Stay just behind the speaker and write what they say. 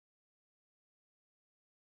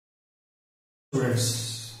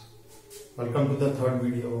Students, welcome to the third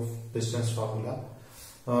video of distance formula.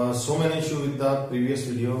 So many issues with the previous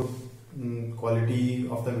video. Quality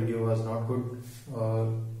of the video was not good.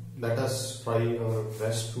 Let us try our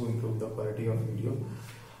best to improve the quality of the video.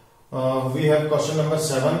 We have question number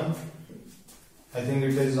 7. I think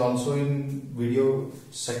it is also in video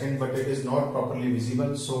second, but it is not properly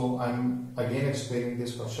visible, so I am again explaining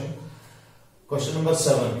this question. Question number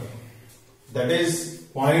 7, that is,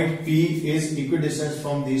 point P is equidistant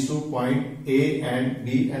from these two points A and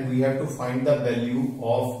B, and we have to find the value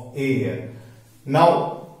of A here.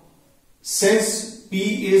 Now, since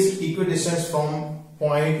P is equidistant from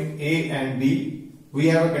point A and B, we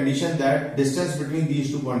have a condition that distance between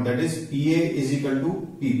these two points, that is PA is equal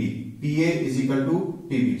to PB. PA is equal to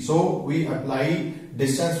PB. So we apply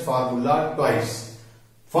distance formula twice.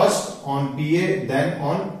 First on PA, then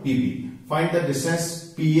on PB. Find the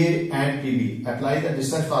distance PA and PB. Apply the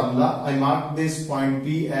distance formula. I mark this point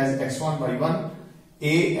P as x1, y1,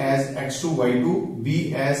 A as x2, y2,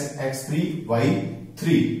 B as x3,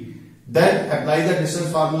 y3. Then apply the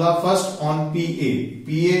distance formula first on PA.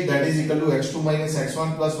 PA, that is equal to x2 minus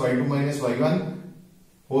x1 plus y2 minus y1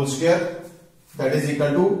 whole square, that is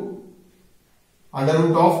equal to under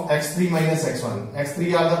root of x3 minus x1.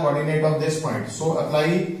 x3 are the coordinate of this point. So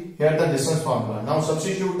apply here the distance formula. Now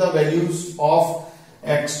substitute the values of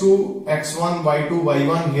x2, x1, y2,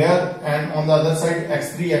 y1 here, and on the other side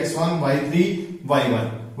x3, x1, y3,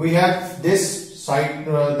 y1. We have this side,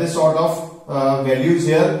 this sort of values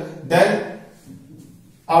here. Then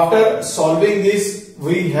after solving this,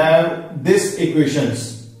 we have this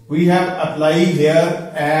equations. We have applied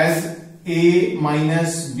here as a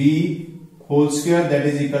minus b whole square, that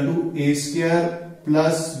is equal to a square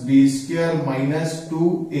plus b square minus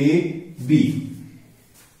 2ab.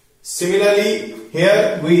 Similarly,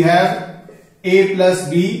 here we have a plus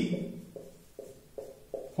b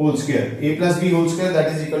whole square. A plus b whole square,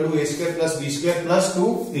 that is equal to a square plus b square plus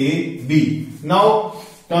 2ab. Now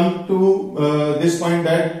come to this point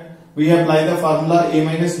that we apply the formula a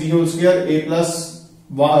minus b whole square, a plus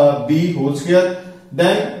b whole square.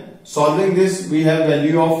 Then solving this, we have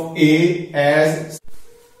value of a as.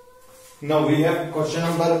 Now we have question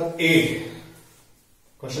number 8.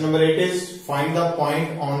 Question number 8 is find the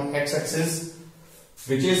point on x-axis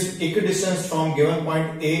which is equidistant from given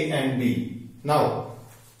point A and B. Now,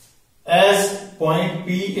 as point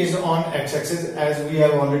P is on x-axis, as we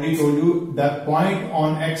have already told you, the point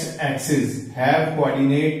on x-axis have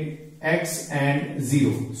coordinate x and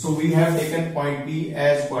 0. So we have taken point P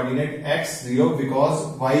as coordinate x 0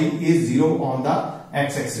 because y is 0 on the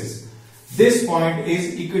x-axis. This point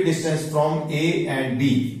is equidistant from A and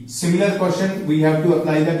B. Similar question, we have to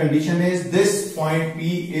apply the condition is this point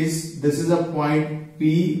P is, this is a point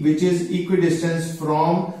P which is equidistant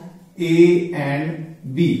from A and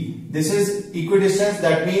B. This is equidistance,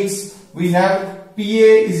 that means we have PA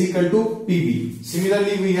is equal to PB.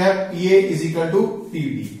 Similarly, we have PA is equal to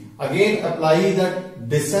PB. Again apply the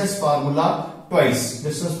distance formula twice.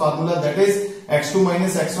 Distance formula, that is x2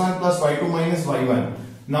 minus x1 plus y2 minus y1.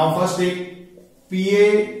 Now first take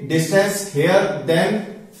PA distance here,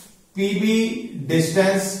 then PB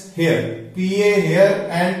distance here. PA here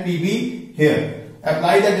and PB here.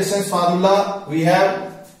 Apply the distance formula. We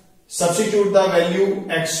have substitute the value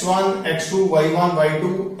x1, x2, y1,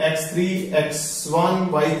 y2, x3, x1,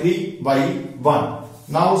 y3, y1.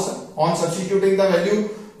 Now on substituting the value,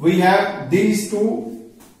 we have these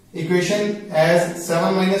two equation as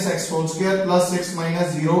 7 minus x whole square plus 6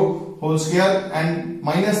 minus 0 whole square and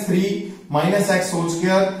minus 3 minus x whole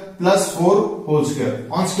square plus 4 whole square.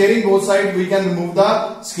 On squaring both sides, we can remove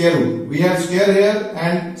the square root. We have square here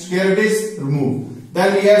and square root is removed.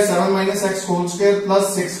 Then we have 7 minus x whole square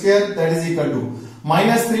plus 6 square, that is equal to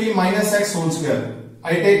minus 3 minus x whole square.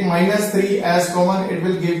 I take minus 3 as common, it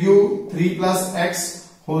will give you 3 plus x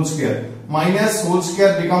whole square. Minus whole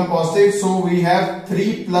square become positive, so we have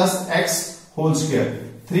 3 plus x whole square.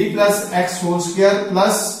 3 plus x whole square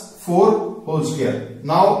plus 4 whole square.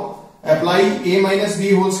 Now apply a minus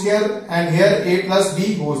b whole square and here a plus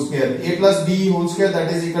b whole square. A plus b whole square,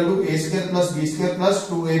 that is equal to a square plus b square plus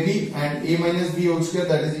 2ab, and a minus b whole square,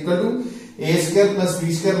 that is equal to a square plus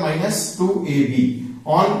b square minus 2ab.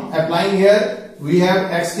 On applying here, we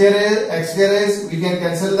have x square is, we can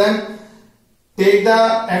cancel them. Take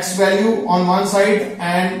the x value on one side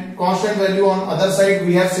and constant value on other side.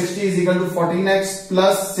 We have 60 is equal to 14x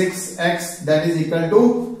plus 6x, that is equal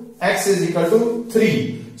to x is equal to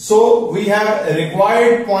 3. So we have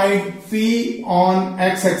required point P on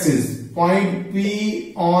x-axis. Point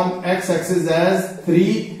P on x-axis as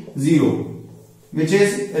 3, 0, which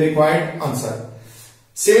is required answer.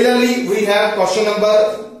 Similarly, we have question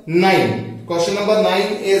number 9. Question number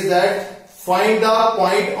 9 is that find the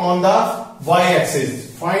point on the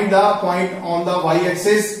y-axis. Find the point on the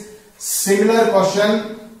y-axis. Similar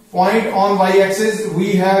question, point on y-axis.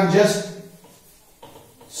 We have just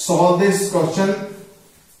solved this question.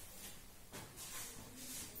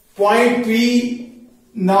 Point P,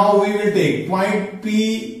 now we will take point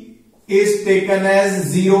P is taken as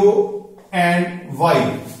 0 and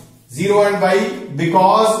y. 0 and y,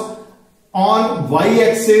 because on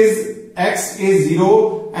y-axis x is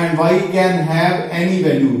 0 and y can have any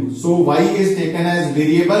value. So y is taken as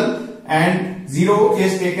variable and 0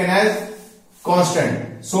 is taken as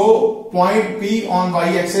constant. So point P on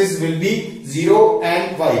y-axis will be 0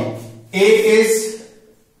 and y. A is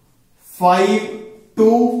 5,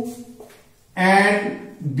 2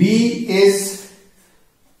 and B is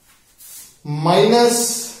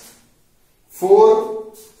minus 4,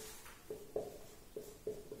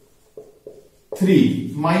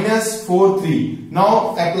 3. Minus 4, 3.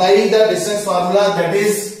 Now applying the distance formula, that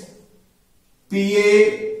is PA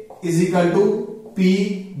is equal to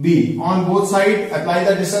PB. On both sides apply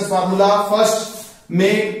the distance formula. First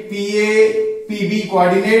make PA PB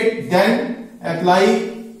coordinate, then apply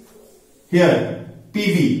here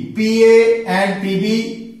PB. PA and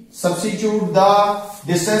PB, substitute the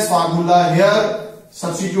distance formula here.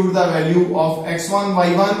 Substitute the value of x1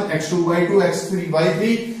 y1, x2 y2, x3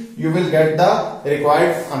 y3. You will get the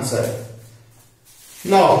required answer.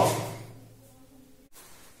 Now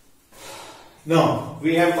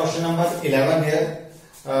we have question number 11 here.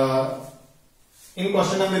 In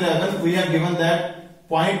question number 11, we have given that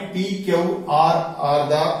point P, Q, R are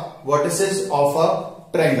the vertices of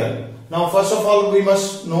a triangle. Now, first of all, we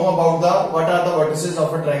must know about what are the vertices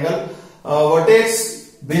of a triangle.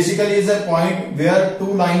 Vertex basically is a point where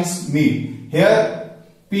two lines meet. Here,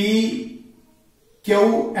 P,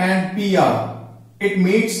 Q and PR, it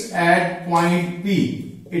meets at point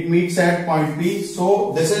P. It meets at point P.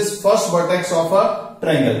 So this is first vertex of a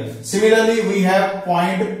triangle. Similarly, we have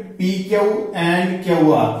point PQ and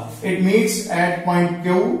QR. It meets at point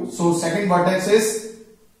Q. So second vertex is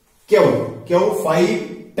Q. Q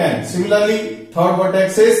 5, 10. Similarly, third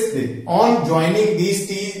vertex is this. On joining these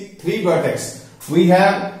three vertex, we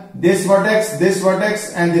have this vertex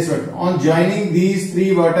and this vertex. On joining these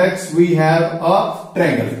three vertex, we have a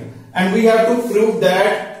triangle. And we have to prove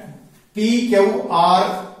that P, Q,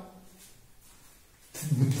 R,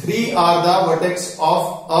 3 are the vertex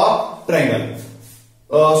of a triangle.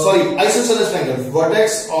 Isosceles triangle.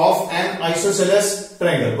 Vertex of an isosceles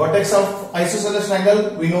triangle. Vertex of isosceles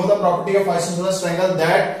triangle, we know the property of isosceles triangle,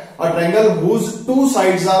 that a triangle whose two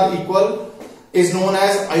sides are equal is known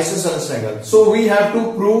as isosceles triangle. So we have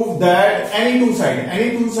to prove that any two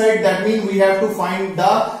side, that means we have to find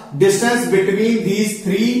the distance between these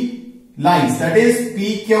three lines, that is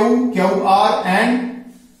PQ, QR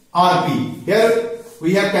and RP. Here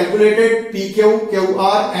we have calculated PQ,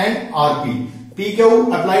 QR and RP. PQ,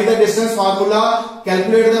 apply the distance formula,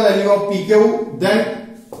 calculate the value of PQ,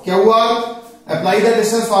 then QR, apply the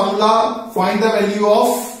distance formula, find the value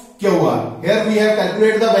of QR. Here we have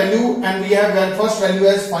calculated the value and we have first value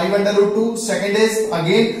as 5 under root 2, second is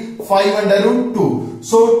again 5 under root 2.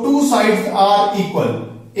 So two sides are equal.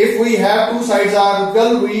 If we have two sides are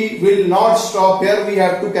equal, we will not stop here. We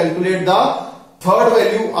have to calculate the third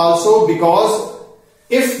value also, because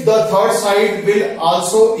if the third side will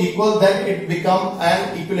also equal, then it become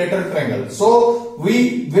an equilateral triangle. So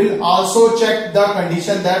we will also check the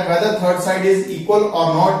condition that whether third side is equal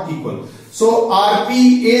or not equal. So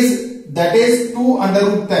RP is, that is 2 under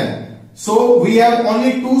root 10. So we have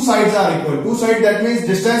only two sides are equal. Two sides, that means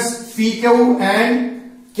distance PQ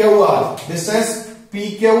and QR. Distance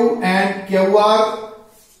PQ and QR,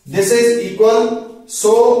 this is equal.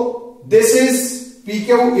 So this is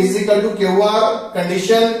PQ is equal to QR.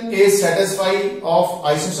 Condition is satisfied of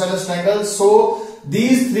isosceles triangle. So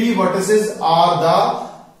these three vertices are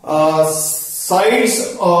the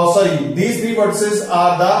these three vertices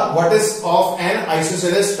are the vertices of an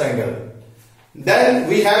isosceles triangle. Then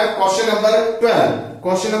we have question number 12.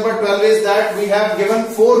 Question number 12 is that we have given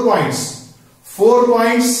 4 points. 4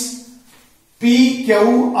 points P,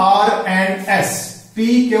 Q, R and S.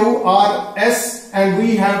 P, Q, R, S, and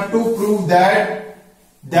we have to prove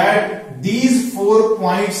that these 4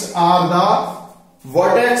 points are the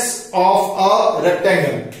vertex of a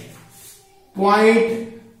rectangle.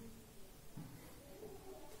 Point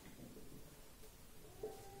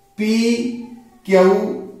P,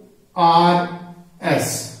 Q, R,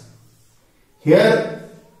 S. Here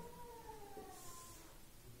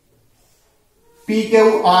P,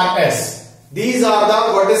 Q, R, S. These are the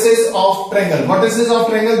vertices of triangle. Vertices of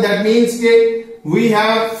triangle, that means that we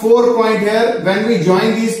have 4 points here. When we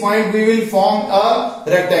join these points, we will form a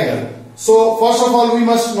rectangle. So first of all, we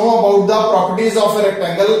must know about the properties of a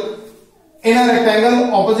rectangle. In a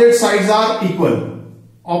rectangle, opposite sides are equal.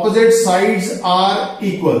 Opposite sides are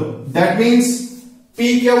equal. That means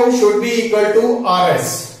PQ should be equal to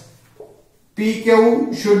RS.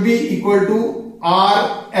 PQ should be equal to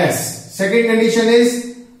RS. Second condition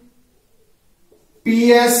is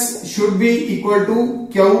PS should be equal to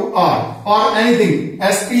QR or anything.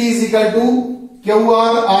 SP is equal to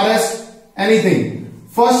QR, RS, anything.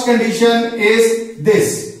 First condition is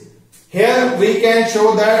this. Here we can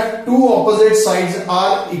show that two opposite sides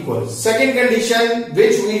are equal. Second condition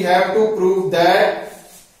which we have to prove that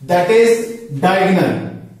is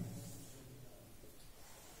diagonal.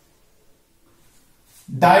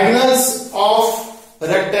 Diagonals of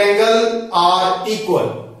rectangle are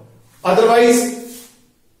equal. Otherwise,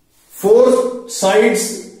 4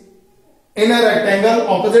 sides in a rectangle,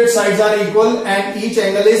 opposite sides are equal and each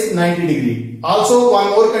angle is 90 degree. Also, one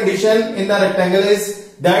more condition in the rectangle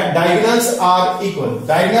is that diagonals are equal.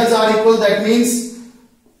 Diagonals are equal, that means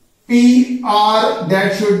PR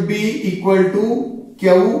that should be equal to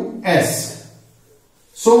QS.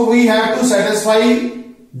 So we have to satisfy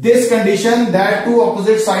this condition that two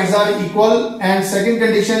opposite sides are equal, and second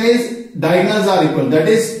condition is diagonals are equal, that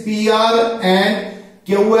is PR and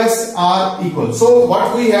QS are equal. So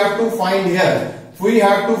what we have to find here? We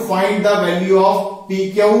have to find the value of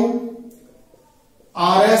PQ,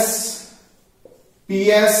 RS,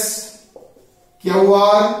 PS,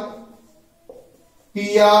 QR,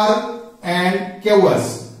 PR and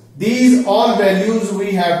QS. These all values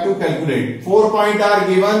we have to calculate. 4 points are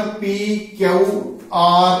given, P, Q,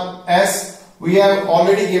 R, S. We have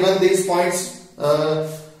already given these points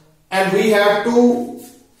and we have to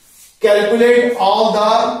calculate all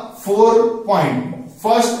the 4 points.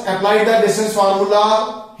 First, apply the distance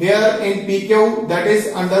formula here in PQ, that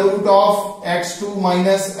is under root of x2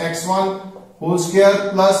 minus x1 whole square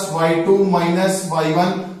plus y2 minus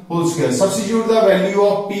y1 whole square. Substitute the value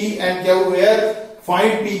of P and Q here.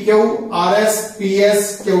 Find PQ, RS,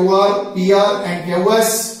 PS, QR, PR and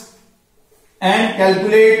QS and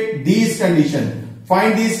calculate these conditions.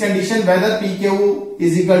 Find these conditions whether PQ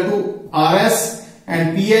is equal to RS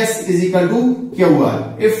and PS is equal to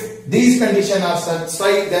QR. If these conditions are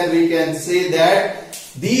satisfied, then we can say that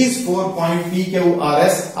these 4 points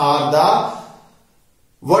PQRS are the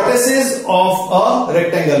vertices of a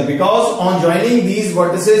rectangle, because on joining these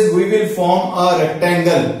vertices we will form a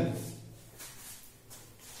rectangle.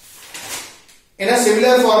 In a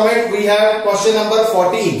similar format, we have question number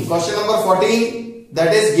 14. Question number 14,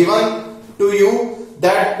 that is given to you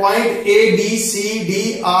that point A, B, C,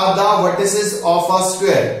 D are the vertices of a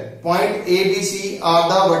square. Point A, B, C are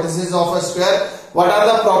the vertices of a square. What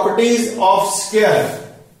are the properties of square?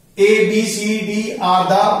 A, B, C, D are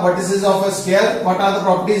the vertices of a square. What are the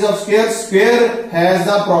properties of square? Square has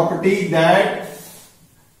the property that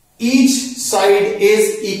each side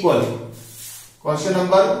is equal. Question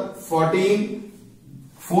number 14.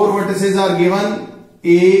 4 vertices are given,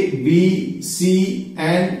 A, B, C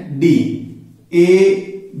and D.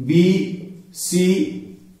 A, B,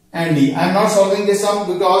 C and D. I am not solving this sum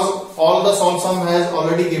because all the solved sum has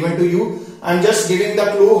already given to you. I am just giving the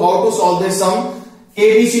clue how to solve this sum.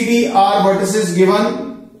 A, B, C, D are vertices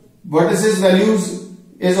given. Vertices values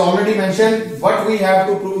is already mentioned. But we have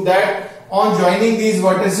to prove that on joining these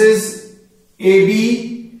vertices A,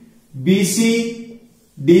 B, B, C,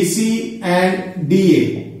 D, C and D,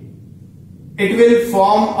 A, it will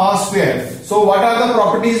form a square. So what are the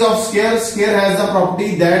properties of square? Square has the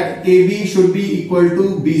property that AB should be equal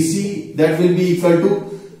to BC, that will be equal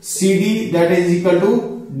to CD, that is equal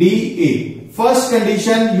to DA. First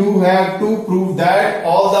condition, you have to prove that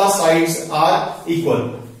all the sides are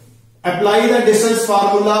equal. Apply the distance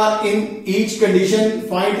formula in each condition.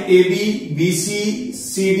 Find AB, BC,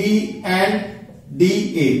 CD and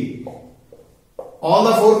DA. All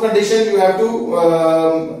the 4 conditions you have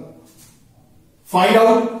to find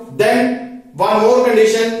out. Then one more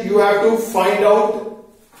condition you have to find out,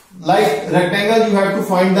 like rectangle you have to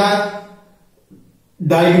find the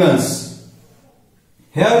diagonals.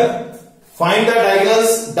 Here find the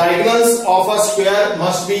diagonals. Diagonals of a square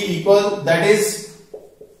must be equal, that is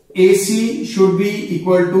AC should be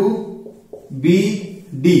equal to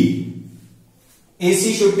BD.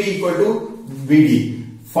 AC should be equal to BD.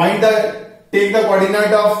 Take the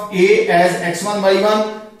coordinate of A as x1,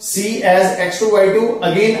 y1, C as x2,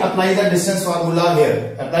 y2. Again apply the distance formula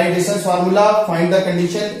here. Apply distance formula, find the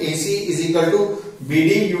condition AC is equal to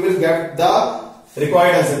BD. You will get the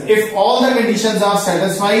required answer. If all the conditions are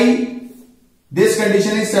satisfied, this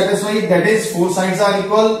condition is satisfied, that is 4 sides are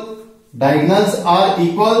equal, diagonals are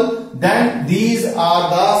equal, then these are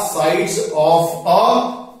the sides of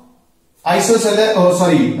a isosceles,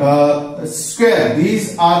 square.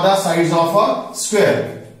 These are the sides of a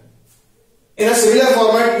square. In a similar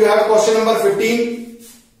format, you have question number 15.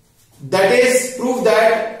 That is, prove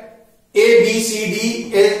that A, B, C,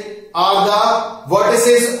 D are the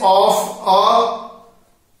vertices of a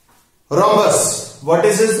rhombus.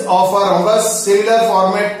 Vertices of a rhombus. Similar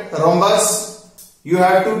format rhombus. You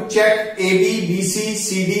have to check A, B, B, C,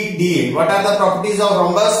 C, D, D, A. What are the properties of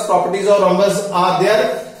rhombus? Properties of rhombus are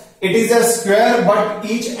there. It is a square, but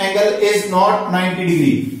each angle is not 90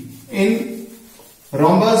 degree. In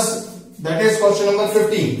rhombus, that is question number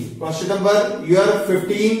 15. Question number your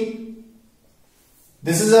 15.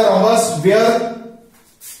 This is a rhombus where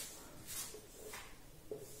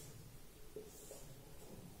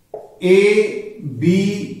A,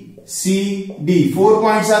 B, C, D. 4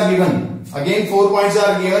 points are given. Again, 4 points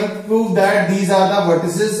are given. Prove that these are the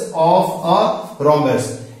vertices of a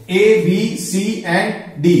rhombus. A, B, C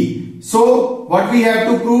and D. So what we have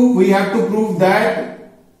to prove? We have to prove that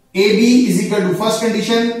AB is equal to, first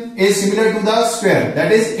condition is similar to the square.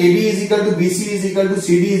 That is AB is equal to BC is equal to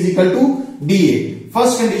CD is equal to DA.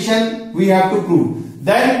 First condition we have to prove.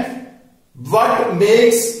 Then what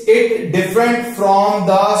makes it different from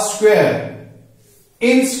the square?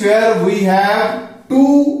 In square we have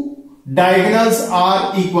two diagonals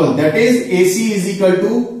are equal. That is AC is equal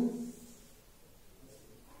to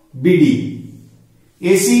BD.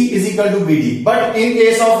 AC is equal to BD. But in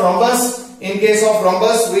case of rhombus,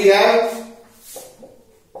 we have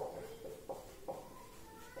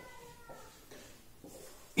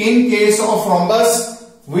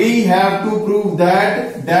we have to prove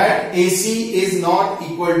that AC is not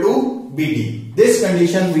equal to BD. This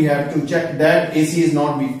condition we have to check that AC is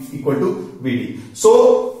not equal to BD.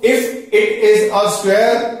 So if it is a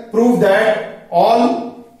square, prove that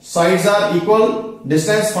all sides are equal.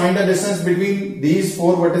 Distance, find the distance between these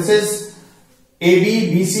 4 vertices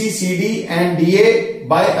AB, BC, CD and DA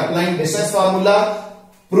by applying distance formula.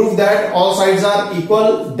 Prove that all sides are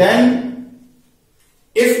equal. Then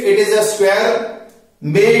if it is a square,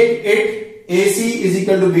 make it AC is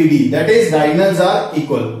equal to BD. That is diagonals are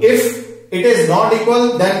equal. If it is not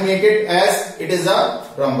equal, then make it as it is a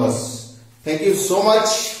rhombus. Thank you so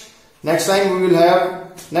much. Next time we will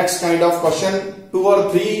have next kind of question. 2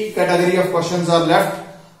 or 3 category of questions are left,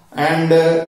 and